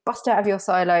bust out of your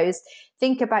silos,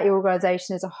 think about your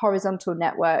organisation as a horizontal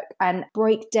network and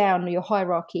break down your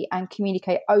hierarchy and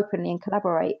communicate openly and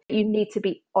collaborate. You need to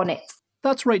be on it.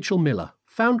 That's Rachel Miller,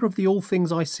 founder of the All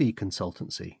Things IC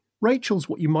consultancy. Rachel's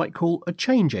what you might call a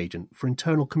change agent for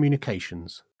internal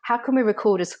communications. How can we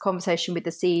record a conversation with the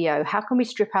CEO? How can we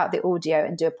strip out the audio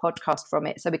and do a podcast from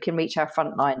it so we can reach our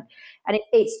frontline? And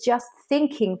it's just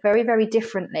thinking very, very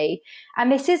differently.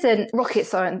 And this isn't rocket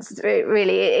science,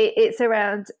 really. It's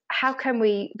around how can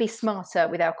we be smarter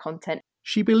with our content.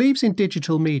 She believes in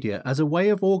digital media as a way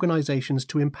of organisations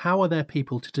to empower their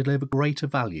people to deliver greater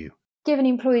value. Giving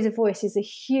employees a voice is a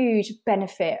huge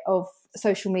benefit of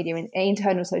social media, and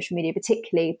internal social media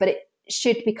particularly, but it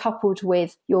should be coupled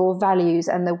with your values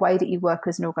and the way that you work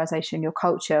as an organisation, your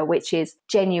culture, which is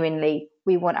genuinely,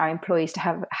 we want our employees to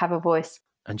have a voice.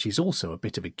 And she's also a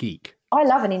bit of a geek. I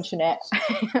love an intranet.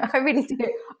 I really do.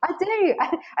 I do.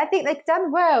 I think they've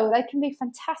done well. They can be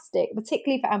fantastic,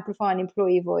 particularly for amplifying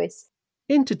employee voice.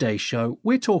 In today's show,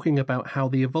 we're talking about how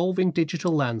the evolving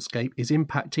digital landscape is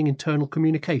impacting internal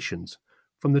communications,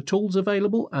 from the tools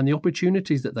available and the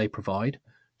opportunities that they provide,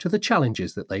 to the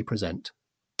challenges that they present.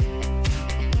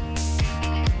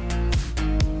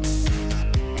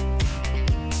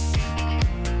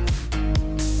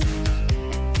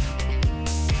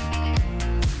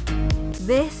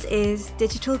 This is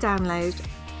Digital Download,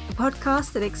 a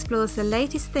podcast that explores the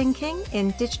latest thinking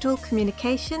in digital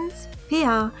communications,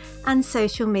 PR and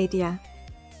social media.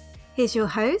 Here's your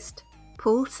host,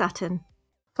 Paul Sutton.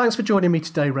 Thanks for joining me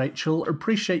today, Rachel. I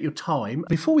appreciate your time.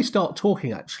 Before we start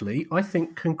talking, actually, I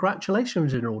think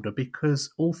congratulations in order, because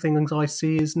All Things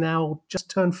IC is now just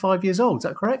turned 5 years old. Is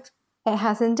that correct? It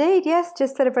has indeed, yes.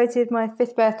 Just celebrated my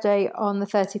 5th birthday on the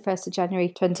 31st of January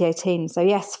 2018. So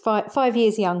yes, 5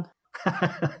 years young.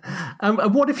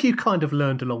 And what have you kind of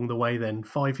learned along the way then,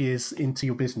 5 years into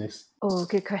your business? Oh,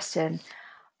 good question.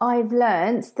 I've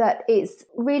learned that it's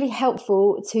really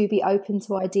helpful to be open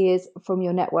to ideas from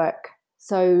your network.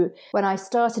 So when I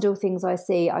started All Things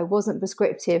IC, I wasn't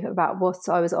prescriptive about what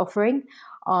I was offering.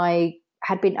 I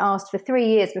had been asked for 3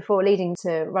 years before leading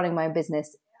to running my own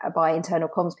business by internal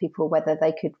comms people whether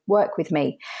they could work with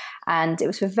me. And it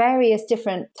was for various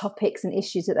different topics and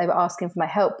issues that they were asking for my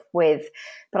help with.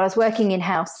 But I was working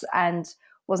in-house and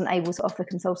wasn't able to offer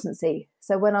consultancy.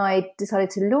 So when I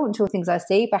decided to launch All Things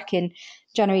IC back in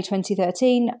January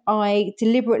 2013, I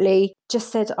deliberately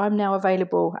just said I'm now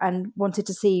available and wanted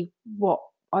to see what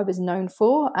I was known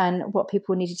for and what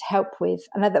people needed help with.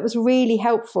 And that was really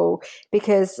helpful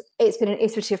because it's been an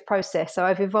iterative process. So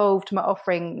I've evolved my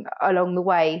offering along the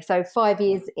way. So 5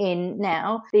 years in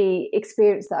now, the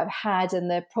experience that I've had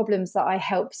and the problems that I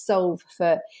help solve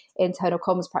for internal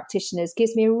comms practitioners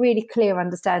gives me a really clear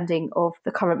understanding of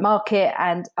the current market,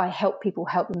 and I help people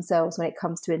help themselves when it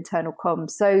comes to internal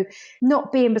comms. So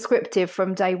not being prescriptive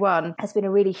from day one has been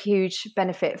a really huge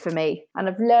benefit for me. And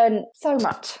I've learned so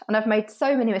much, and I've made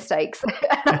so many mistakes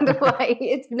along the way.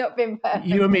 It's not been perfect.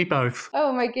 You and me both.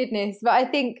 Oh my goodness. But I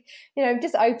think, I'm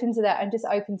just open to that. I'm just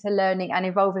open to learning and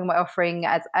evolving my offering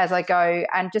as I go,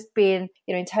 and just being,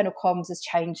 internal comms has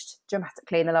changed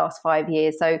dramatically in the last 5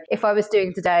 years. So if I was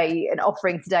doing today and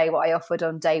offering today what I offered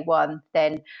on day one,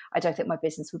 then I don't think my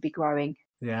business would be growing.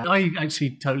 Yeah, I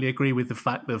actually totally agree with the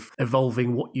fact of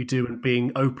evolving what you do and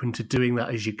being open to doing that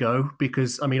as you go.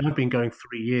 Because, I've been going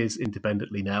 3 years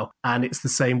independently now, and it's the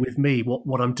same with me.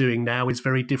 What I'm doing now is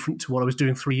very different to what I was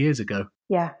doing 3 years ago.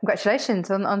 Yeah, congratulations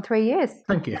on 3 years.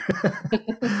 Thank you.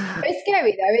 It's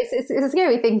scary though. It's a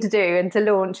scary thing to do, and to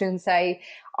launch and say,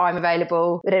 I'm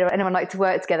available. Would anyone like to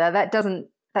work together? That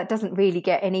doesn't really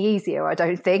get any easier, I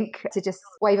don't think, to just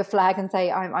wave a flag and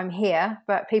say I'm here.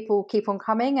 But people keep on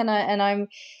coming, and I'm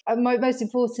most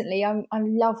importantly, I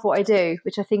love what I do,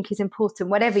 which I think is important.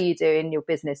 Whatever you do in your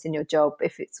business, in your job,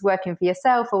 if it's working for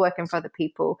yourself or working for other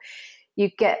people, you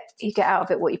get out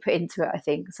of it what you put into it, I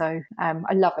think. So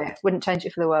I love it. Wouldn't change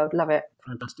it for the world. Love it.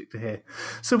 Fantastic to hear.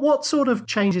 So what sort of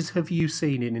changes have you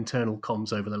seen in internal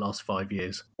comms over the last 5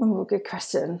 years? Oh, good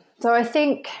question. So I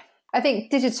think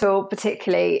digital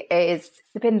particularly has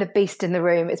been the beast in the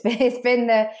room. It's been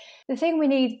the thing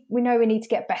we know we need to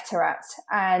get better at,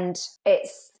 and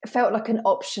it's felt like an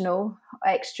optional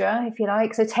extra, if you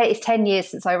like. So it's 10 years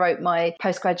since I wrote my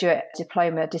postgraduate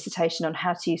diploma dissertation on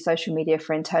how to use social media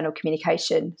for internal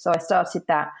communication. So I started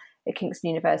that at Kingston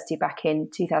University back in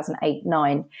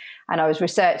 2008-9, and I was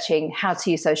researching how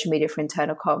to use social media for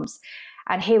internal comms.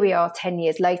 And here we are 10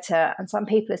 years later, and some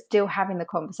people are still having the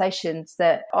conversations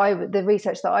the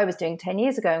research that I was doing 10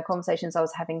 years ago and conversations I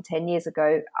was having 10 years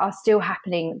ago are still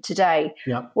happening today.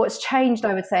 Yep. What's changed,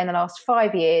 I would say, in the last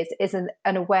 5 years is an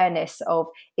awareness of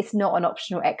it's not an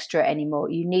optional extra anymore.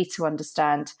 You need to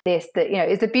understand this, that,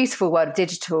 it's the beautiful world of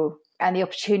digital and the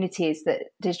opportunities that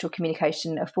digital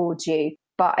communication affords you.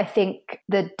 But I think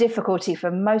the difficulty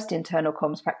for most internal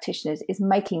comms practitioners is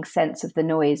making sense of the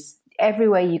noise.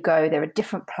 Everywhere you go, there are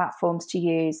different platforms to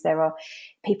use. There are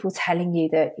people telling you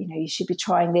that, you should be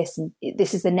trying this and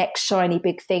this is the next shiny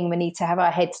big thing we need to have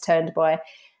our heads turned by.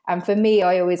 And for me,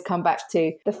 I always come back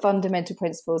to the fundamental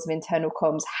principles of internal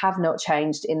comms have not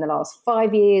changed in the last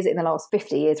 5 years, in the last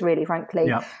 50 years, really,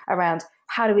 frankly, around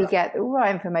how do we get the right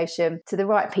information to the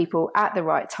right people at the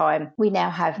right time? We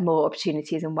now have more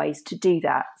opportunities and ways to do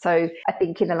that. So I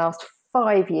think in the last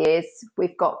 5 years,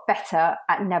 we've got better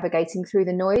at navigating through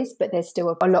the noise, but there's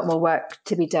still a lot more work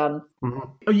to be done.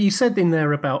 Mm-hmm. You said in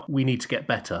there about we need to get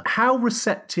better. How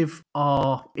receptive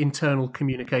are internal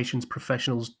communications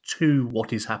professionals to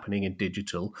what is happening in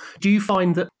digital? Do you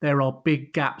find that there are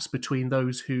big gaps between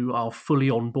those who are fully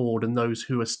on board and those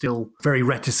who are still very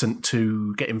reticent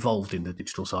to get involved in the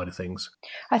digital side of things?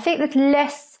 I think there's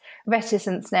less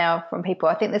reticence now from people.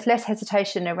 I think there's less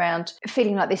hesitation around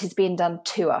feeling like this is being done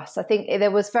to us. I think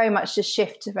there was very much a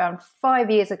shift around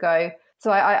 5 years ago. So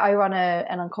I run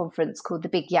an conference called The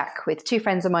Big Yak with two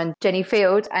friends of mine, Jenny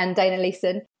Field and Dana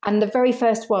Leeson. And the very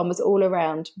first one was all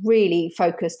around really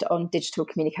focused on digital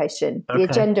communication. Okay. The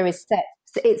agenda is set.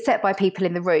 It's set by people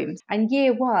in the room. And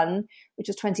year one, which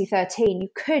was 2013, you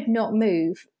could not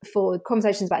move for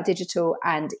conversations about digital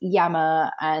and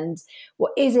Yammer and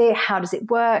what is it? How does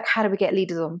it work? How do we get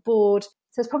leaders on board?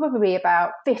 So it's probably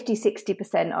about 50,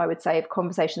 60%, I would say, of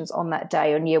conversations on that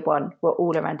day on year one were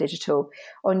all around digital.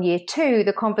 On year two,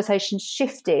 the conversation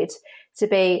shifted to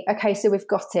be, okay, so we've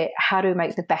got it. How do we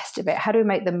make the best of it? How do we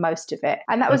make the most of it?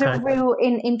 And that was a real,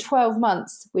 in 12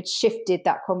 months, which shifted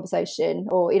that conversation,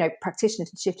 or,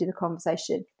 practitioners had shifted the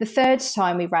conversation. The third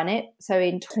time we ran it, so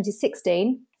in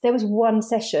 2016, there was one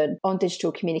session on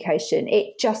digital communication.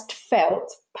 It just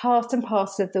felt part and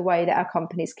parcel of the way that our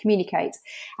companies communicate.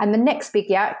 And the next Big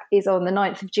Yak is on the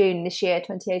 9th of June this year,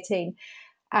 2018.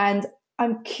 And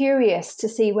I'm curious to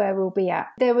see where we'll be at.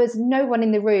 There was no one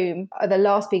in the room at the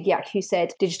last Big Yak who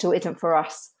said digital isn't for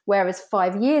us. Whereas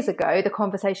 5 years ago, the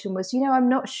conversation was, I'm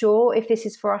not sure if this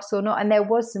is for us or not. And there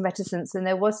was some reticence and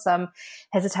there was some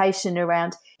hesitation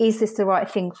around, is this the right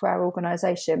thing for our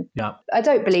organisation? Yeah. I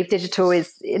don't believe digital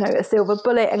is, a silver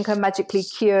bullet and can magically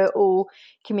cure all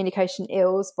communication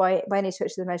ills by any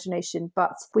stretch of the imagination.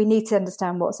 But we need to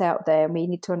understand what's out there, and we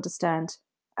need to understand,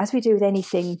 as we do with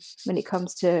anything when it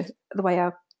comes to the way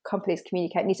our companies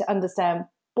communicate, need to understand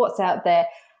what's out there.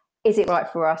 Is it right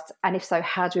for us? And if so,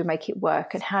 how do we make it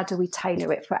work? And how do we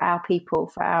tailor it for our people,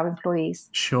 for our employees?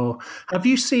 Sure. Have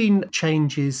you seen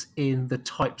changes in the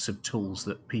types of tools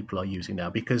that people are using now?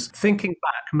 Because thinking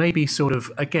back, maybe sort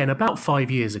of, again, about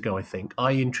 5 years ago, I think,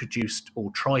 I introduced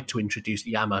or tried to introduce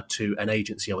Yammer to an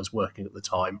agency I was working at the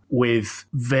time with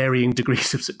varying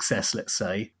degrees of success, let's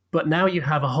say. But now you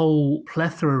have a whole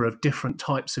plethora of different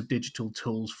types of digital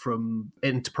tools, from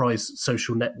enterprise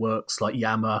social networks like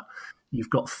Yammer. You've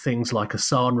got things like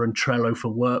Asana and Trello for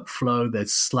workflow.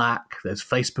 There's Slack. There's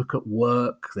Facebook at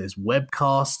Work. There's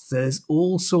webcasts. There's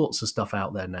all sorts of stuff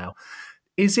out there now.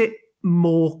 Is it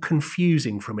more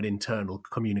confusing from an internal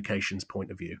communications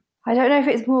point of view? I don't know if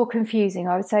it's more confusing.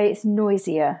 I would say it's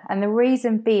noisier. And the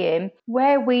reason being,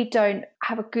 where we don't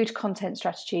have a good content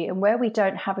strategy and where we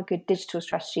don't have a good digital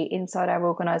strategy inside our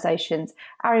organisations,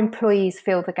 our employees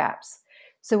fill the gaps.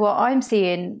 So what I'm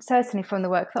seeing, certainly from the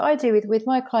work that I do with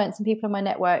my clients and people in my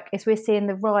network, is we're seeing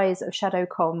the rise of shadow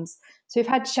comms. So we've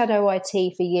had shadow IT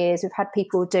for years. We've had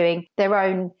people doing their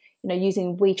own,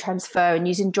 using WeTransfer and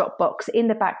using Dropbox in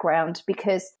the background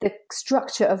because the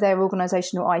structure of their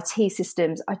organisational IT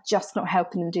systems are just not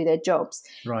helping them do their jobs.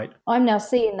 Right. I'm now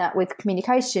seeing that with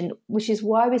communication, which is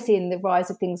why we're seeing the rise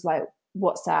of things like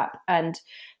WhatsApp and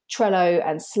Trello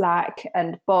and Slack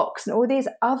and Box and all these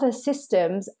other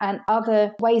systems and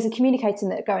other ways of communicating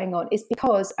that are going on, is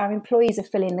because our employees are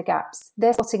filling the gaps.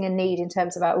 They're spotting a need in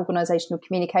terms of our organisational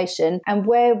communication, and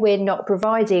where we're not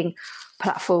providing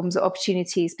platforms or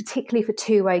opportunities, particularly for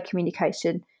two-way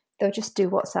communication, they'll just do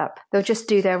WhatsApp. They'll just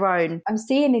do their own. I'm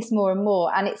seeing this more and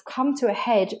more, and it's come to a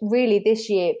head really this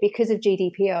year because of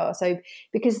GDPR. So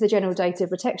because of the General Data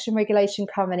Protection Regulation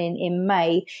coming in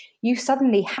May, you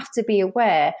suddenly have to be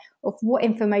aware of what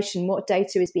information, what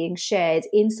data is being shared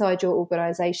inside your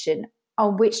organisation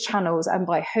on which channels and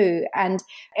by who. And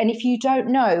if you don't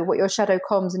know what your shadow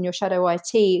comms and your shadow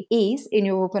IT is in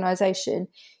your organization,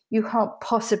 you can't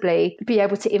possibly be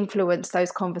able to influence those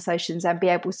conversations and be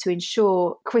able to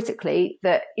ensure critically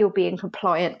that you're being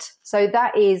compliant. So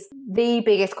that is the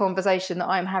biggest conversation that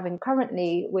I'm having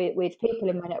currently with people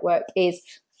in my network is,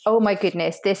 oh my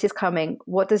goodness, this is coming.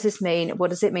 What does this mean? What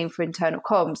does it mean for internal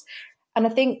comms? And I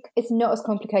think it's not as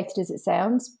complicated as it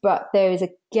sounds, but there is a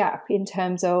gap in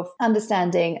terms of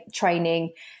understanding,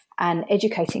 training, and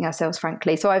educating ourselves,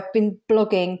 frankly. So I've been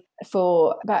blogging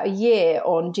for about a year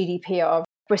on GDPR.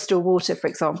 Bristol Water, for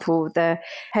example, the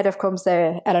head of comms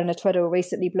there, Eleanor Tweddle,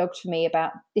 recently blogged for me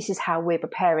about this is how we're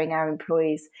preparing our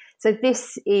employees. So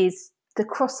this is the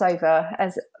crossover,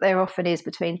 as there often is,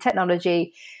 between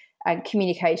technology and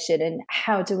communication, and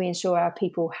how do we ensure our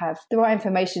people have the right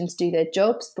information to do their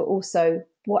jobs, but also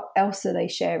what else are they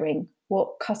sharing?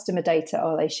 What customer data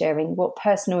are they sharing? What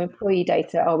personal employee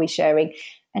data are we sharing?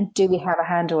 And do we have a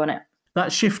handle on it?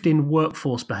 That shift in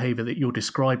workforce behaviour that you're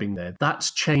describing there,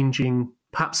 that's changing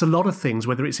perhaps a lot of things,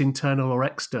 whether it's internal or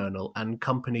external, and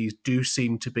companies do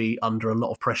seem to be under a lot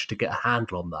of pressure to get a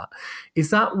handle on that.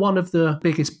 Is that one of the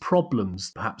biggest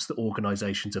problems perhaps that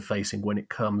organisations are facing when it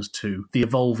comes to the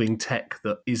evolving tech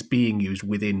that is being used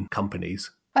within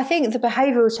companies? I think the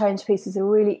behavioural change piece is a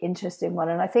really interesting one.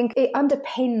 And I think it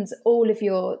underpins all of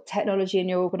your technology in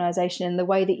your organisation and the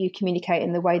way that you communicate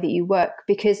and the way that you work,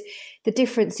 because the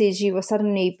difference is you are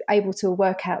suddenly able to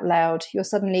work out loud. You're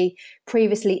suddenly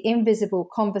previously invisible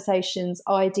conversations,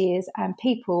 ideas and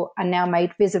people are now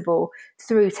made visible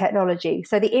through technology.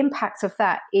 So the impact of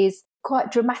that is quite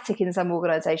dramatic in some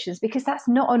organisations, because that's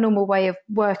not a normal way of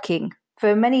working.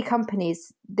 For many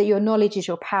companies, that your knowledge is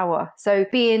your power. So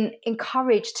being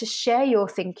encouraged to share your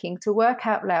thinking, to work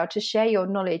out loud, to share your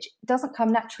knowledge doesn't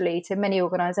come naturally to many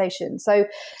organizations. So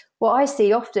what I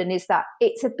see often is that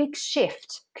it's a big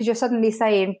shift, because you're suddenly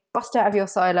saying, bust out of your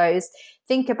silos,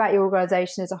 think about your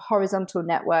organization as a horizontal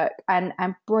network, and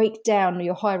break down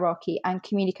your hierarchy and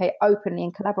communicate openly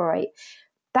and collaborate.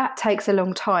 That takes a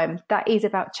long time. That is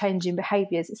about changing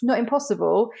behaviours. It's not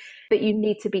impossible, but you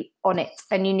need to be on it,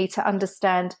 and you need to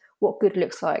understand what good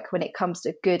looks like when it comes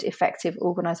to good, effective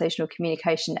organisational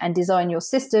communication, and design your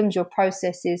systems, your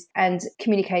processes, and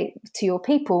communicate to your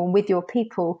people and with your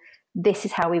people. This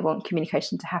is how we want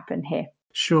communication to happen here.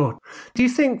 Sure. Do you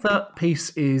think that piece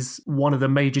is one of the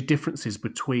major differences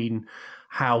between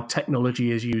how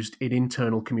technology is used in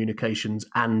internal communications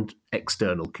and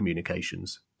external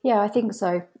communications? Yeah, I think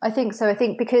so. I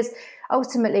think because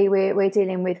ultimately we're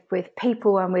dealing with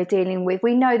people, and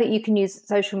we know that you can use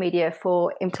social media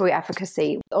for employee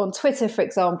advocacy. On Twitter, for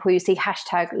example, you see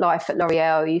hashtag Life at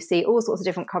L'Oreal, you see all sorts of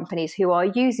different companies who are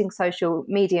using social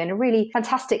media in a really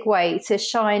fantastic way to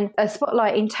shine a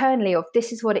spotlight internally of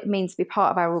this is what it means to be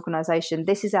part of our organisation,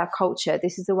 this is our culture,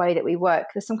 this is the way that we work.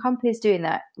 There's some companies doing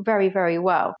that very, very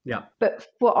well. Yeah. But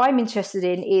what I'm interested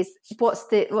in is what's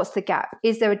the gap?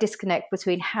 Is there a disconnect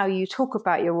between how you talk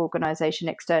about your organisation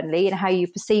externally and how you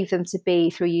perceive them to be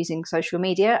through using social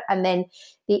media, and then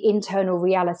the internal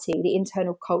reality, the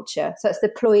internal culture? So it's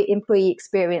the employee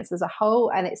experience as a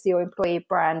whole, and it's your employee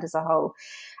brand as a whole.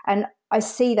 And I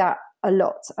see that a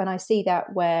lot, and I see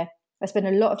that where I spend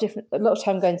a lot of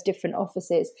time going to different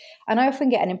offices, and I often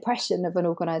get an impression of an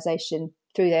organisation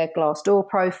through their Glassdoor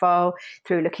profile,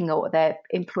 through looking at what their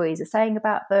employees are saying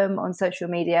about them on social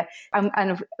media,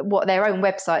 and what their own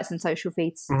websites and social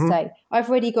feeds say. I've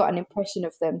already got an impression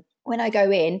of them. When I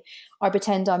go in, I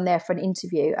pretend I'm there for an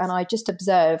interview, and I just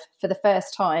observe for the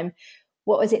first time,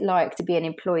 what was it like to be an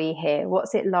employee here?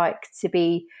 What's it like to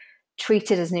be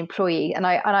treated as an employee? And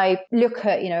I look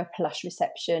at, a plush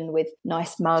reception with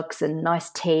nice mugs and nice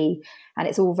tea, and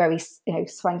it's all very,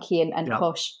 swanky and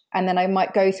posh. And then I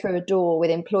might go through a door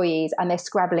with employees, and they're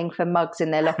scrabbling for mugs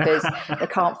in their lockers. They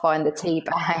can't find the tea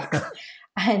bags.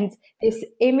 And this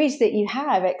image that you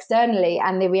have externally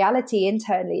and the reality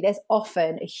internally, there's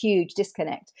often a huge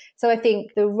disconnect. So I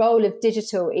think the role of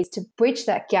digital is to bridge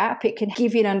that gap. It can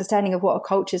give you an understanding of what a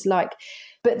culture is like.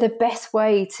 But the best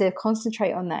way to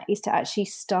concentrate on that is to actually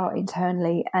start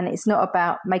internally. And it's not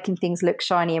about making things look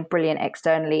shiny and brilliant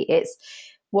externally. It's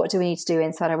what do we need to do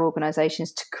inside our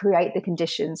organisations to create the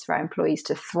conditions for our employees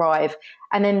to thrive?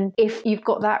 And then if you've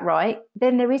got that right,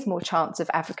 then there is more chance of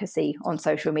advocacy on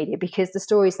social media, because the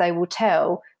stories they will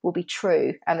tell will be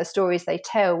true. And the stories they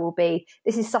tell will be,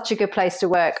 this is such a good place to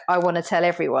work, I want to tell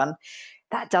everyone.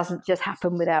 That doesn't just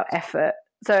happen without effort.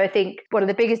 So I think one of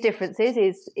the biggest differences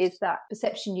is that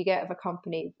perception you get of a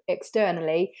company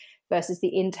externally versus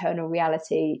the internal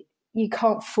reality. you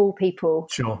can't fool people.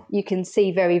 Sure. You can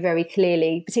see very, very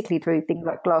clearly, particularly through things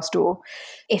like Glassdoor,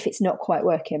 if it's not quite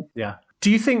working. Yeah. Do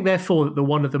you think, therefore, that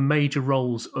one of the major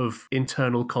roles of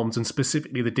internal comms, and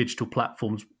specifically the digital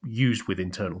platforms used with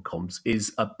internal comms,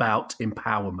 is about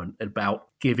empowerment, about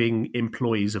giving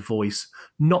employees a voice,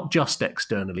 not just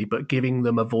externally, but giving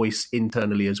them a voice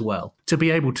internally as well? To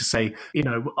be able to say,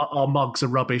 our mugs are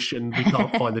rubbish and we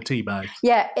can't find the tea bags.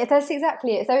 Yeah, that's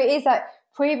exactly it. So it is that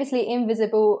previously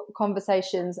invisible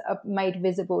conversations are made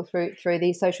visible through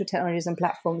these social technologies and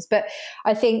platforms. But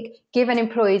I think giving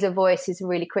employees a voice is a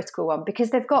really critical one,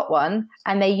 because they've got one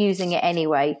and they're using it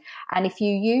anyway. And if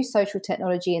you use social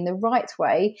technology in the right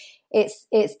way, it's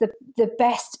the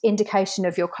best indication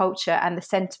of your culture and the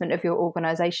sentiment of your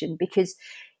organization. Because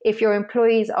if your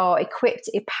employees are equipped,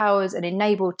 empowered and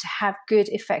enabled to have good,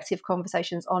 effective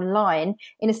conversations online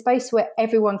in a space where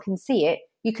everyone can see it,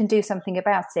 you can do something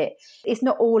about it. It's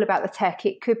not all about the tech.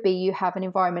 It could be you have an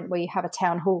environment where you have a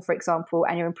town hall, for example,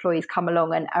 and your employees come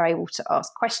along and are able to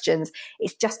ask questions.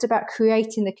 It's just about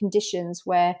creating the conditions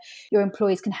where your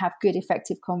employees can have good,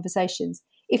 effective conversations.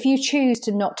 If you choose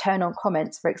to not turn on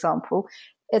comments, for example,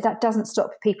 that doesn't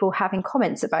stop people having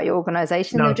comments about your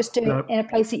organisation. They'll just do it in a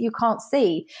place that you can't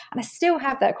see. And I still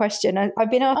have that question.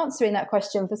 I've been answering that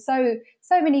question for so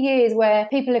many years, where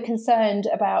people are concerned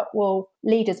about,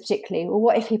 leaders particularly,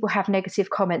 what if people have negative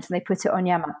comments and they put it on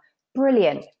Yammer?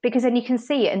 Brilliant, because then you can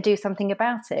see it and do something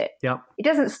about it. Yeah. It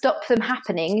doesn't stop them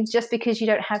happening just because you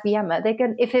don't have Yammer.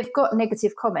 If they've got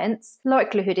negative comments,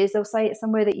 likelihood is they'll say it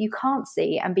somewhere that you can't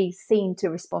see and be seen to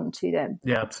respond to them.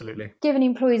 Yeah, absolutely. Giving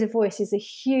employees a voice is a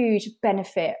huge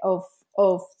benefit of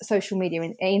social media,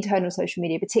 and internal social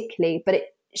media particularly, but it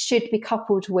should be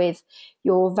coupled with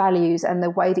your values and the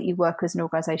way that you work as an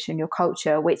organisation, your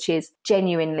culture, which is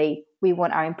genuinely, we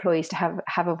want our employees to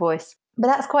have a voice. But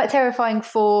that's quite terrifying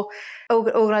for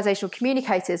organisational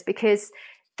communicators, because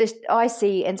I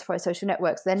see enterprise social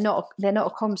networks, they're not a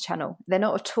comms channel. They're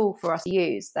not a tool for us to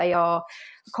use. They are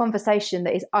a conversation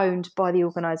that is owned by the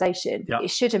organisation. Yep.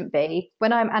 It shouldn't be.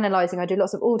 When I'm analysing, I do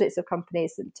lots of audits of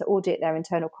companies to audit their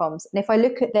internal comms. And if I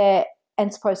look at their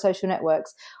enterprise social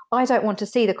networks, I don't want to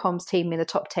see the comms team in the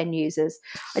top 10 users.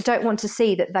 I don't want to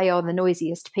see that they are the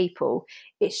noisiest people.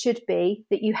 It should be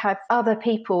that you have other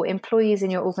people, employees in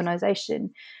your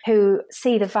organisation, who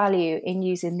see the value in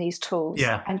using these tools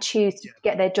and choose to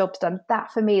get their jobs done.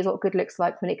 That, for me, is what good looks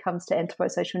like when it comes to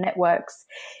enterprise social networks.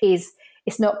 It's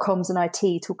not comms and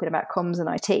IT talking about comms and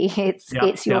IT.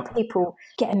 It's your people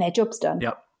getting their jobs done.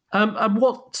 Yep. And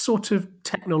what sort of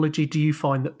technology do you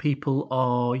find that people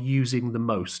are using the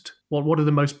most? What are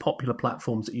the most popular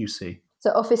platforms that you see? So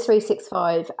Office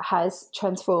 365 has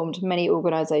transformed many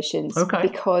organisations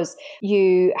because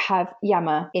you have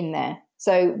Yammer in there.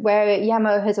 So where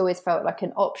Yammer has always felt like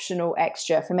an optional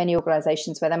extra for many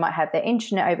organisations, where they might have their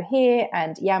intranet over here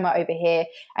and Yammer over here,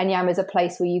 and Yammer is a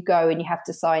place where you go and you have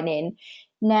to sign in.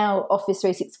 Now Office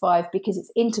 365, because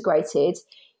it's integrated,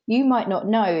 you might not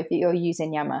know that you're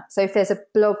using Yammer. So if there's a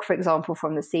blog, for example,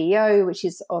 from the CEO, which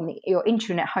is on your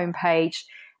intranet homepage,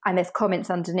 and there's comments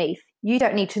underneath, you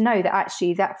don't need to know that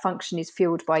actually that function is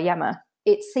fueled by Yammer.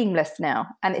 It's seamless now,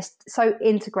 and it's so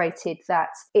integrated that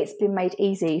it's been made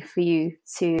easy for you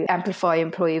to amplify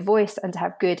employee voice and to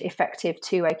have good, effective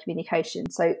two-way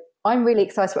communication. So I'm really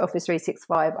excited about Office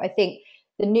 365. I think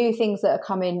the new things that are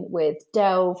coming with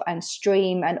Delve and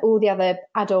Stream and all the other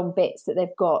add-on bits that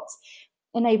they've got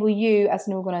enable you as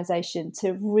an organisation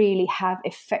to really have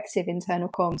effective internal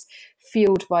comms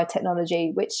fueled by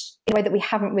technology, which in a way that we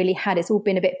haven't really had. It's all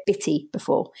been a bit bitty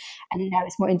before, and now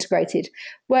it's more integrated.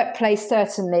 Workplace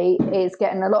certainly is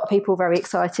getting a lot of people very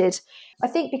excited. I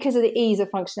think because of the ease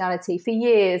of functionality. For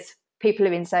years, people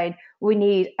have been saying, we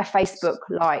need a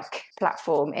Facebook-like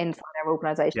platform inside our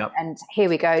organisation. Yep. And here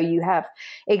we go. You have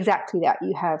exactly that.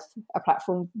 You have a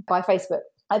platform by Facebook.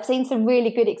 I've seen some really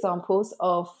good examples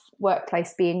of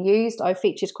Workplace being used. I've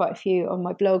featured quite a few on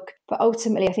my blog, but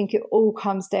ultimately I think it all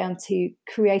comes down to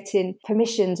creating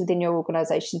permissions within your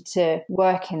organisation to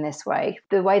work in this way.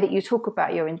 The way that you talk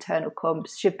about your internal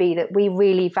comms should be that we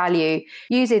really value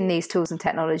using these tools and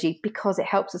technology because it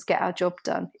helps us get our job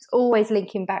done. It's always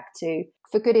linking back to,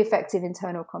 for good, effective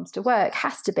internal comms to work,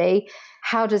 has to be,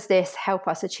 how does this help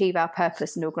us achieve our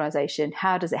purpose in organisation?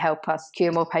 How does it help us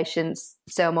cure more patients,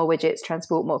 sell more widgets,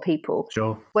 transport more people?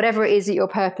 Sure. Whatever it is that your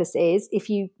purpose is, if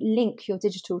you link your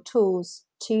digital tools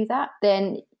to that,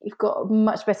 then you've got a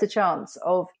much better chance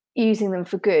of using them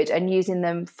for good and using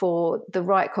them for the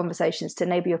right conversations to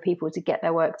enable your people to get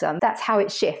their work done. That's how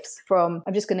it shifts from,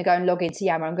 I'm just going to go and log into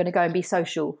Yammer, I'm going to go and be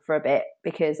social for a bit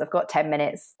because I've got 10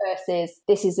 minutes, versus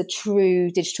this is a true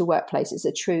digital workplace. It's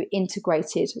a true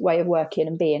integrated way of working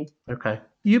and being. Okay.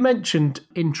 You mentioned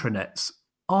intranets.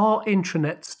 Are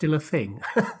intranets still a thing?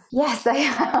 Yes, they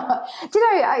are. Do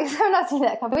you know, I seen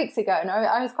that a couple of weeks ago and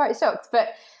I was quite shocked, but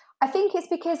I think it's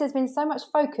because there's been so much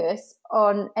focus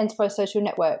on enterprise social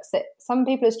networks that some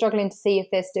people are struggling to see if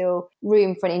there's still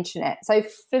room for an intranet. So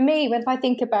for me, when I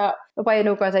think about the way an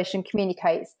organisation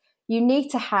communicates, you need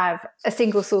to have a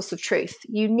single source of truth.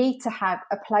 You need to have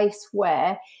a place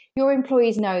where your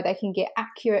employees know they can get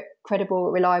accurate, credible,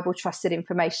 reliable, trusted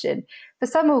information. For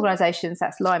some organisations,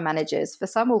 that's line managers. For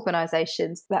some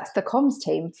organisations, that's the comms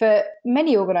team. For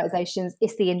many organisations,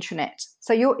 it's the intranet.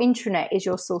 So your intranet is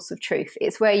your source of truth.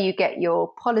 It's where you get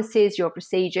your policies, your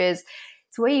procedures.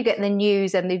 It's where you get the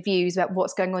news and the views about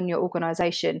what's going on in your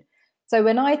organisation. So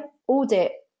when I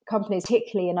audit companies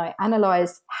particularly and I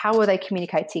analyse how are they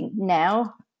communicating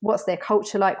now, what's their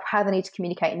culture like, how they need to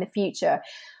communicate in the future,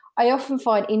 I often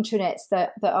find intranets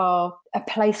that are a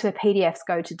place where PDFs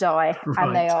go to die, right.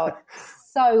 And they are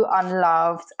so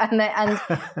unloved and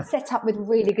set up with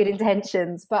really good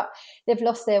intentions, but they've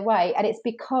lost their way. And it's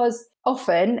because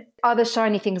often other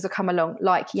shiny things will come along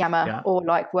like Yammer or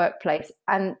like Workplace,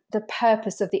 and the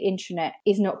purpose of the intranet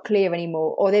is not clear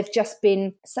anymore, or they've just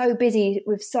been so busy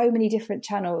with so many different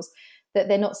channels that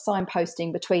they're not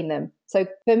signposting between them. So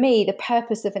for me, the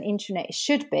purpose of an intranet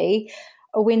should be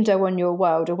a window on your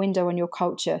world, a window on your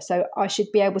culture. So I should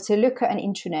be able to look at an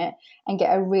intranet and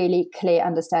get a really clear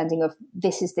understanding of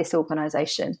this is this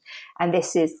organisation, and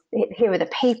here are the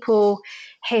people,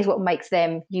 here's what makes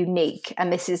them unique,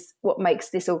 and this is what makes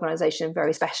this organisation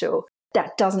very special.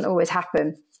 That doesn't always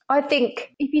happen. I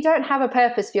think if you don't have a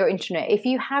purpose for your intranet, if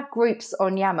you have groups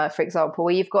on Yammer, for example,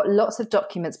 where you've got lots of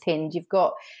documents pinned, you've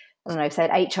got, I don't know, say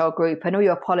an HR group and all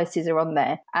your policies are on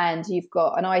there, and you've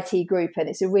got an IT group and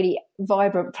it's a really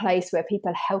vibrant place where people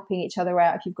are helping each other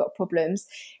out if you've got problems.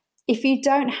 If you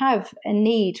don't have a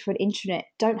need for an intranet,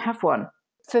 don't have one.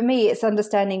 For me, it's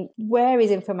understanding where is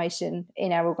information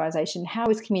in our organisation, how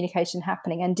is communication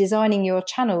happening, and designing your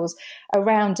channels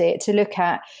around it to look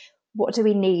at what do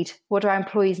we need? What do our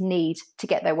employees need to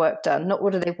get their work done? Not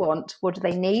what do they want, what do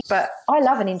they need? But I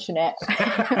love an intranet.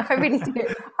 I really do.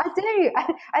 I do.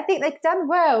 I think they've done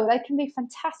well. They can be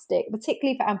fantastic,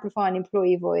 particularly for amplifying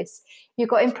employee voice. You've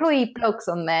got employee blogs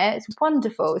on there. It's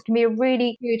wonderful. It can be a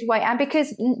really good way. And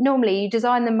because normally you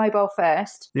design them mobile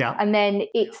first, and then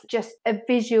it's just a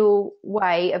visual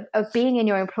way of being in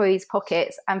your employees'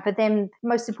 pockets, and for them,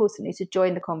 most importantly, to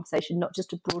join the conversation, not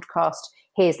just to broadcast,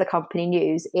 here's the company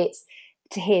news. It's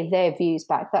to hear their views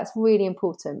back. That's really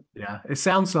important. Yeah, it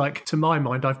sounds like, to my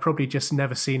mind, I've probably just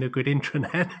never seen a good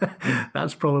intranet.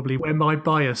 That's probably where my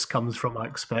bias comes from, I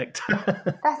expect.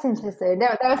 That's interesting.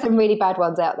 There are some really bad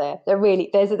ones out there.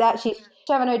 There's actually,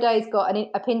 Sharon O'Dea's got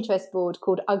a Pinterest board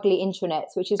called Ugly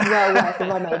Intranets, which is well worth a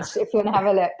rummage if you want to have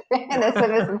a look.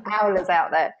 There's some howlers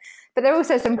out there. But there are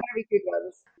also some very good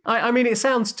ones. I mean, it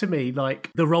sounds to me like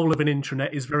the role of an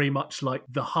intranet is very much like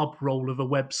the hub role of a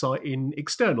website in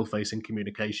external-facing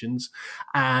communications.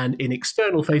 And in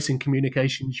external-facing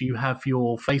communications, you have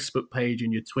your Facebook page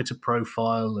and your Twitter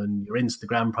profile and your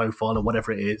Instagram profile or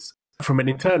whatever it is. From an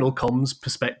internal comms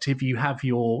perspective, you have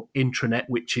your intranet,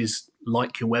 which is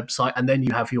like your website, and then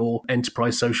you have your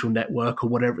enterprise social network or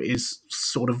whatever it is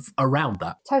sort of around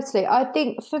that. Totally. I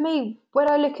think for me, when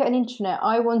I look at an intranet,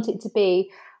 I want it to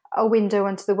be a window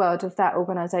onto the world of that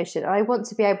organisation. I want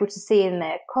to be able to see in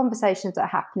there conversations that are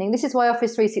happening. This is why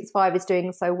Office 365 is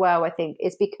doing so well, I think,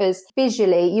 is because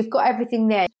visually you've got everything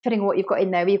there, depending on what you've got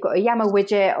in there. You've got a Yammer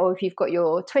widget, or if you've got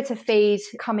your Twitter feed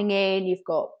coming in, you've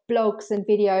got blogs and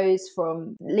videos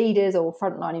from leaders or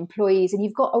frontline employees, and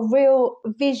you've got a real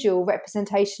visual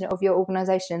representation of your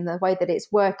organisation, the way that it's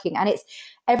working, and it's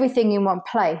everything in one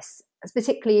place.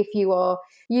 Particularly if you are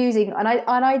using, and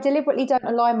I deliberately don't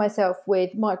align myself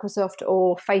with Microsoft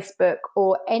or Facebook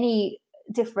or any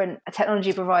different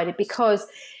technology provider, because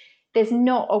there's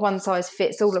not a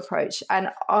one-size-fits-all approach. And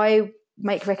I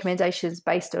make recommendations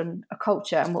based on a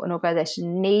culture and what an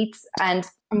organisation needs. And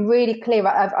I'm really clear.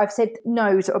 I've said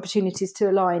no to opportunities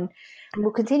to align, and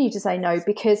will continue to say no,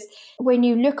 because when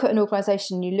you look at an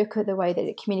organisation, you look at the way that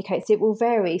it communicates, it will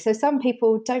vary. So some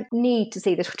people don't need to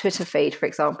see the Twitter feed, for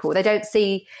example. They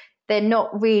they're not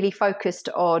really focused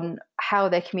on how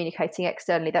they're communicating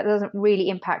externally. That doesn't really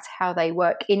impact how they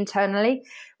work internally.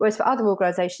 Whereas for other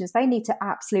organisations, they need to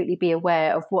absolutely be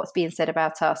aware of what's being said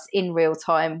about us in real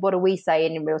time. What are we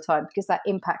saying in real time? Because that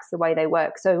impacts the way they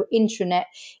work. So intranet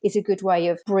is a good way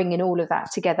of bringing all of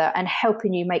that together and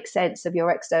helping you make sense of your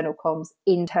external comms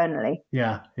internally.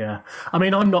 Yeah. I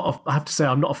mean, I have to say,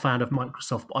 I'm not a fan of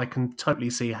Microsoft, but I can totally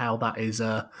see how that is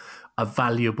a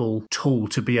valuable tool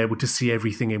to be able to see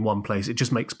everything in one place. It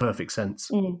just makes perfect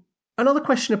sense. Another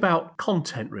question about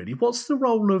content, really. What's the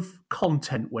role of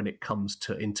content when it comes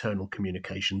to internal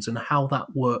communications and how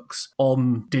that works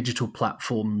on digital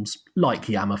platforms like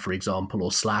Yammer, for example,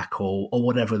 or Slack, or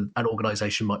whatever an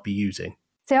organisation might be using?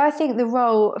 So I think the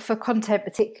role for content,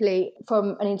 particularly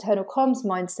from an internal comms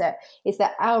mindset, is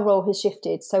that our role has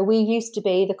shifted. So we used to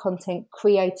be the content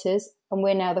creators and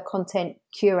we're now the content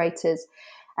curators.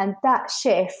 And that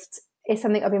shift is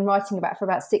something I've been writing about for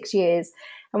about 6 years.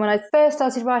 And when I first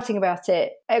started writing about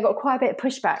it, I got quite a bit of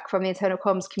pushback from the internal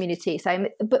comms community saying,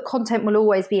 but content will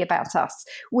always be about us.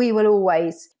 We will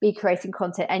always be creating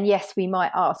content. And yes, we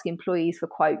might ask employees for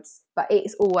quotes, but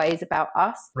it's always about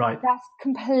us. Right. That's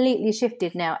completely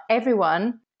shifted now.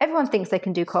 Everyone thinks they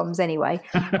can do comms anyway,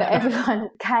 but everyone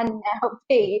can now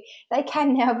be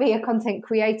a content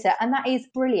creator. And that is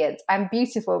brilliant and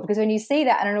beautiful, because when you see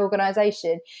that in an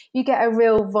organization, you get a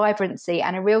real vibrancy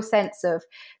and a real sense of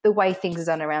the way things are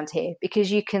done around here,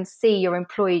 because you can see your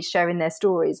employees sharing their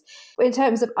stories. But in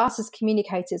terms of us as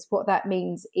communicators, what that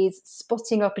means is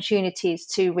spotting opportunities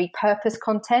to repurpose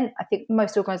content. I think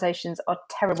most organizations are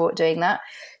terrible at doing that.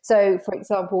 So for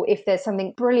example, if there's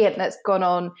something brilliant that's gone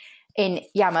on in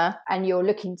Yammer and you're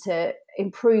looking to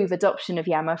improve adoption of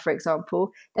Yammer, for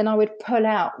example, then I would pull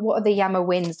out what are the Yammer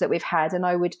wins that we've had, and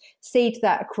I would seed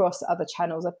that across other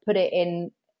channels. I put it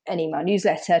in an email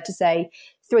newsletter to say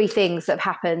 3 things that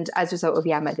have happened as a result of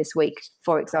Yammer this week,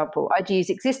 for example. I'd use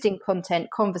existing content,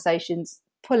 conversations,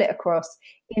 pull it across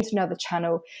into another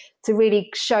channel to really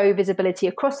show visibility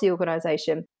across the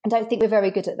organisation. I don't think we're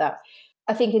very good at that.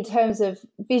 I think in terms of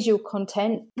visual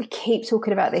content, we keep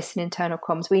talking about this in internal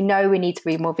comms. We know we need to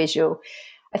be more visual.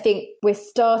 I think we're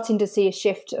starting to see a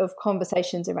shift of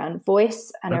conversations around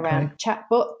voice and around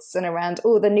chatbots and around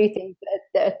all the new things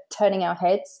that are turning our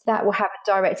heads. That will have a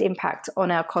direct impact on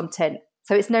our content.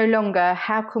 So it's no longer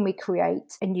how can we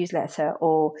create a newsletter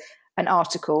or an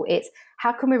article. It's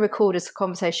how can we record a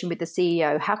conversation with the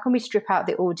CEO? How can we strip out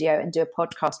the audio and do a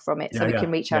podcast from it so we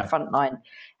can reach our frontline?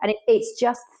 And it's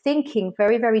just thinking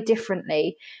very, very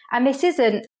differently. And this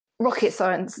isn't rocket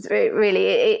science, really.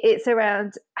 It's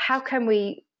around how can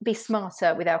we be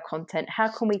smarter with our content? How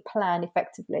can we plan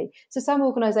effectively? So some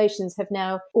organisations have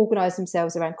now organised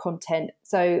themselves around content.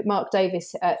 So Mark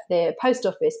Davis at the Post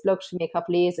Office blogged for me a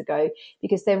couple of years ago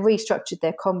because they've restructured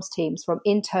their comms teams from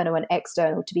internal and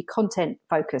external to be content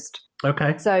focused.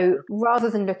 Okay. So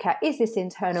rather than look at, is this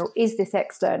internal, is this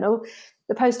external?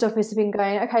 The Post Office have been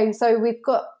going, okay, so we've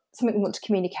got something we want to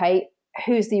communicate.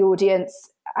 Who's the audience?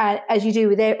 As you do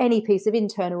with any piece of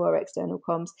internal or external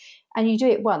comms, and you do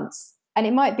it once. And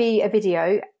it might be a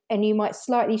video, and you might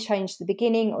slightly change the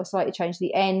beginning or slightly change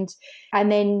the end,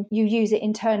 and then you use it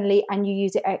internally and you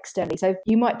use it externally. So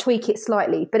you might tweak it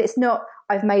slightly, but it's not,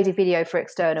 I've made a video for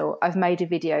external, I've made a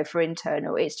video for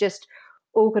internal. It's just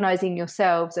organising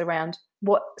yourselves around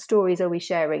what stories are we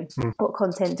sharing, what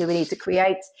content do we need to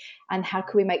create, and how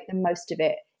can we make the most of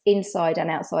it inside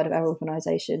and outside of our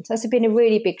organisation. So that's been a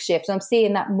really big shift. I'm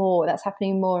seeing that more. That's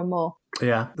happening more and more.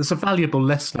 Yeah, there's a valuable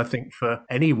lesson, I think, for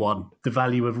anyone, the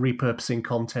value of repurposing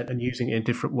content and using it in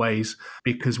different ways,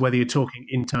 because whether you're talking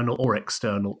internal or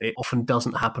external, it often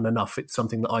doesn't happen enough. It's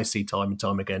something that I see time and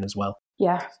time again as well.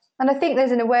 Yeah. And I think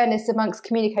there's an awareness amongst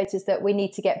communicators that we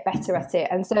need to get better at it.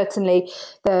 And certainly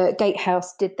the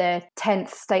Gatehouse did their 10th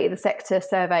State of the Sector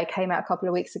survey, came out a couple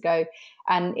of weeks ago.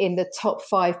 And in the top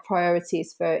 5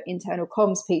 priorities for internal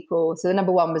comms people, so the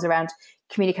number 1 was around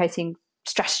communicating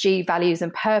strategy, values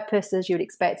and purpose, as you would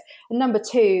expect. And number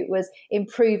 2 was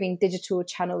improving digital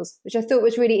channels, which I thought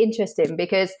was really interesting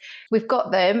because we've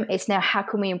got them. It's now how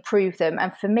can we improve them?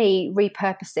 And for me,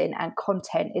 repurposing and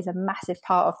content is a massive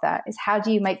part of that. Is how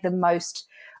do you make the most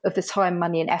of the time,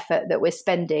 money and effort that we're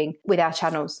spending with our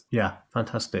channels? Yeah,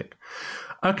 fantastic.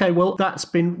 Okay, well, that's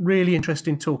been really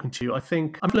interesting talking to you. I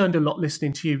think I've learned a lot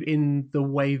listening to you in the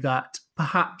way that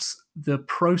perhaps the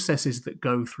processes that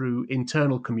go through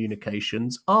internal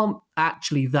communications aren't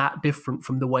actually that different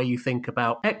from the way you think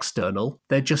about external.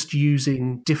 They're just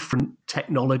using different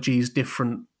technologies,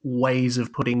 different ways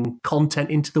of putting content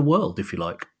into the world, if you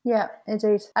like. Yeah,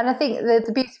 indeed. And I think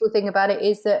the beautiful thing about it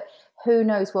is that who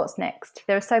knows what's next?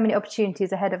 There are so many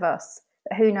opportunities ahead of us.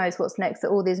 But who knows what's next?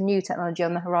 All this new technology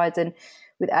on the horizon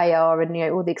with AR and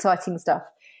all the exciting stuff.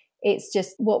 It's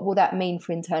just, what will that mean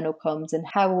for internal comms, and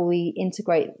how will we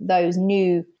integrate those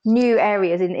new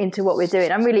areas into what we're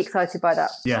doing? I'm really excited by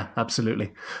that. Yeah,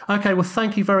 absolutely. Okay, well,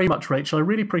 thank you very much, Rachel. I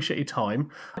really appreciate your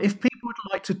time. If people would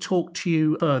like to talk to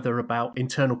you further about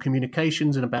internal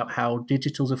communications and about how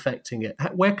digital's affecting it,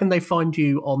 where can they find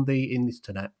you on the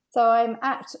internet? So I'm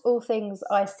at All Things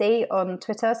IC on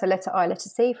Twitter, so letter I, letter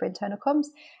C for internal comms.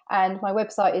 And my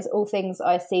website is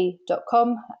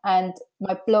allthingsic.com. And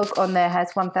my blog on there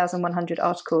has 1,100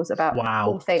 articles about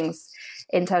all things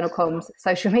internal comms,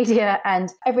 social media,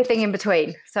 and everything in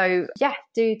between. So yeah,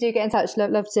 do get in touch.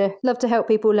 Love to help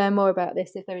people learn more about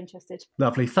this if they're interested.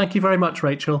 Lovely. Thank you very much,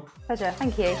 Rachel. Pleasure.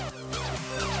 Thank you.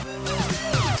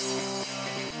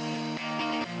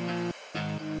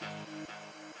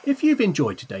 If you've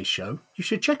enjoyed today's show, you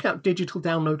should check out Digital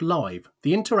Download Live,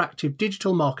 the interactive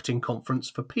digital marketing conference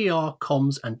for PR,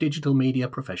 comms and digital media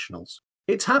professionals.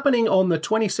 It's happening on the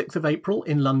 26th of April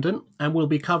in London, and we'll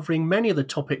be covering many of the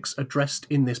topics addressed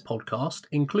in this podcast,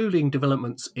 including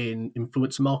developments in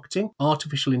influencer marketing,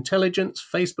 artificial intelligence,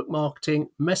 Facebook marketing,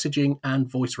 messaging and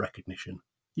voice recognition.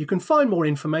 You can find more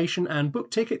information and book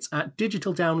tickets at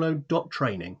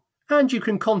digitaldownload.training. And you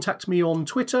can contact me on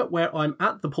Twitter, where I'm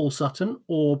at the Paul Sutton,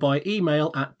 or by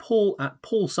email at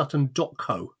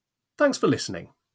paul@paulsutton.co. Thanks for listening.